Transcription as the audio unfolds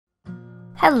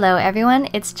Hello everyone,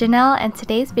 it's Janelle and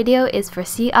today's video is for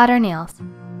Sea Otter Nails.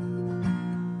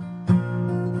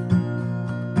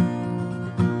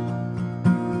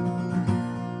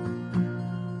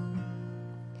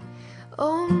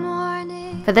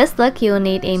 For this look, you will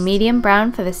need a medium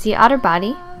brown for the sea otter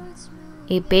body,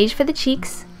 a beige for the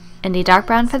cheeks, and a dark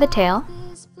brown for the tail.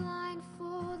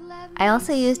 I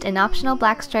also used an optional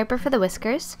black striper for the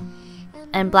whiskers,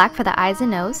 and black for the eyes and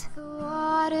nose,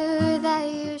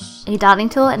 a dotting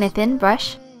tool and a thin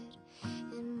brush,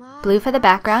 blue for the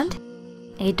background,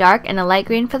 a dark and a light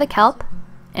green for the kelp,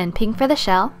 and pink for the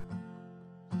shell,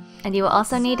 and you will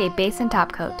also need a base and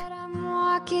top coat.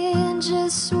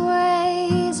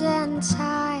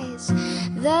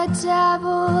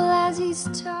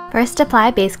 First,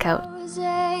 apply base coat.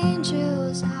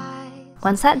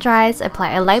 Once that dries,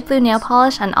 apply a light blue nail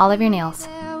polish on all of your nails.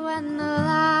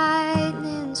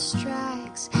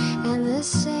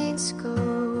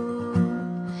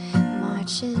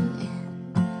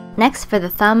 Next, for the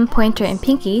thumb, pointer, and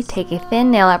pinky, take a thin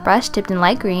nail art brush dipped in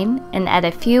light green and add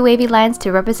a few wavy lines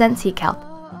to represent sea kelp.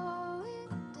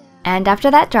 And after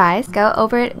that dries, go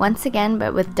over it once again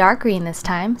but with dark green this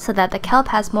time so that the kelp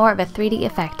has more of a 3D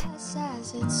effect.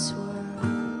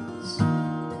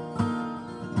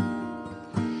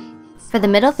 For the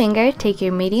middle finger, take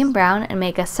your medium brown and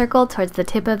make a circle towards the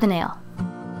tip of the nail.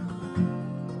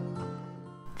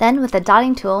 Then with the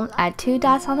dotting tool, add 2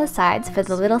 dots on the sides for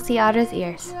the little sea otter's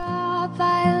ears.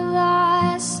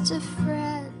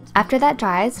 After that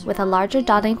dries, with a larger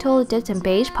dotting tool dipped in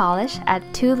beige polish, add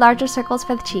 2 larger circles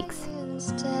for the cheeks.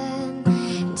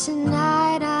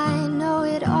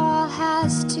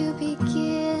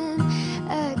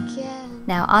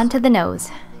 Now on to the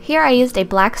nose. Here I used a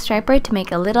black striper to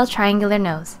make a little triangular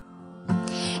nose.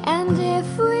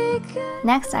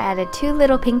 Next I added 2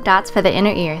 little pink dots for the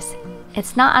inner ears.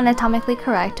 It's not anatomically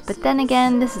correct, but then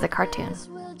again, this is a cartoon.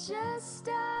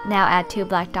 Now add 2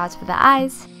 black dots for the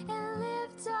eyes,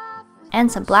 and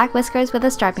some black whiskers with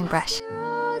a striping brush.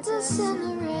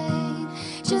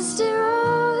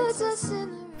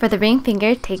 For the ring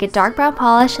finger, take a dark brown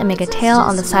polish and make a tail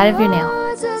on the side of your nail.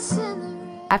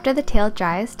 After the tail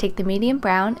dries, take the medium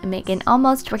brown and make an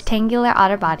almost rectangular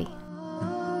otter body.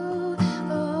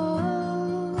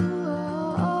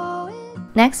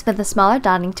 Next, with the smaller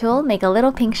dotting tool, make a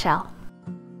little pink shell.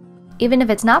 Even if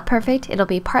it's not perfect, it'll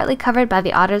be partly covered by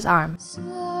the otter's arm.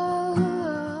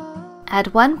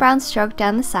 Add 1 brown stroke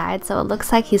down the side so it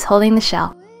looks like he's holding the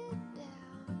shell.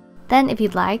 Then, if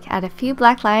you'd like, add a few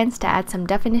black lines to add some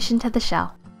definition to the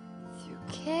shell.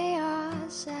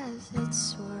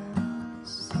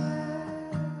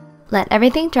 Let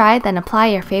everything dry, then apply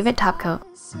your favorite top coat.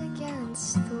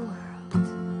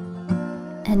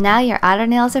 And now your otter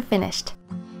nails are finished.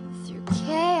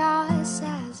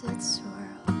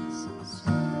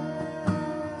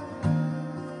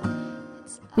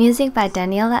 Music by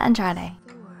Daniela Andrade.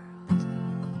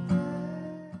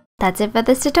 That's it for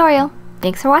this tutorial.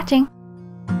 Thanks for watching.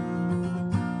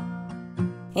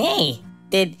 Hey,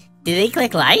 did they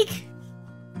click like?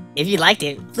 If you liked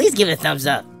it, please give it a thumbs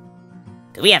up.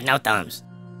 'Cause we have no thumbs.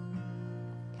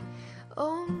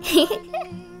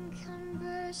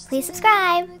 Please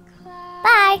subscribe.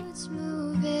 Bye.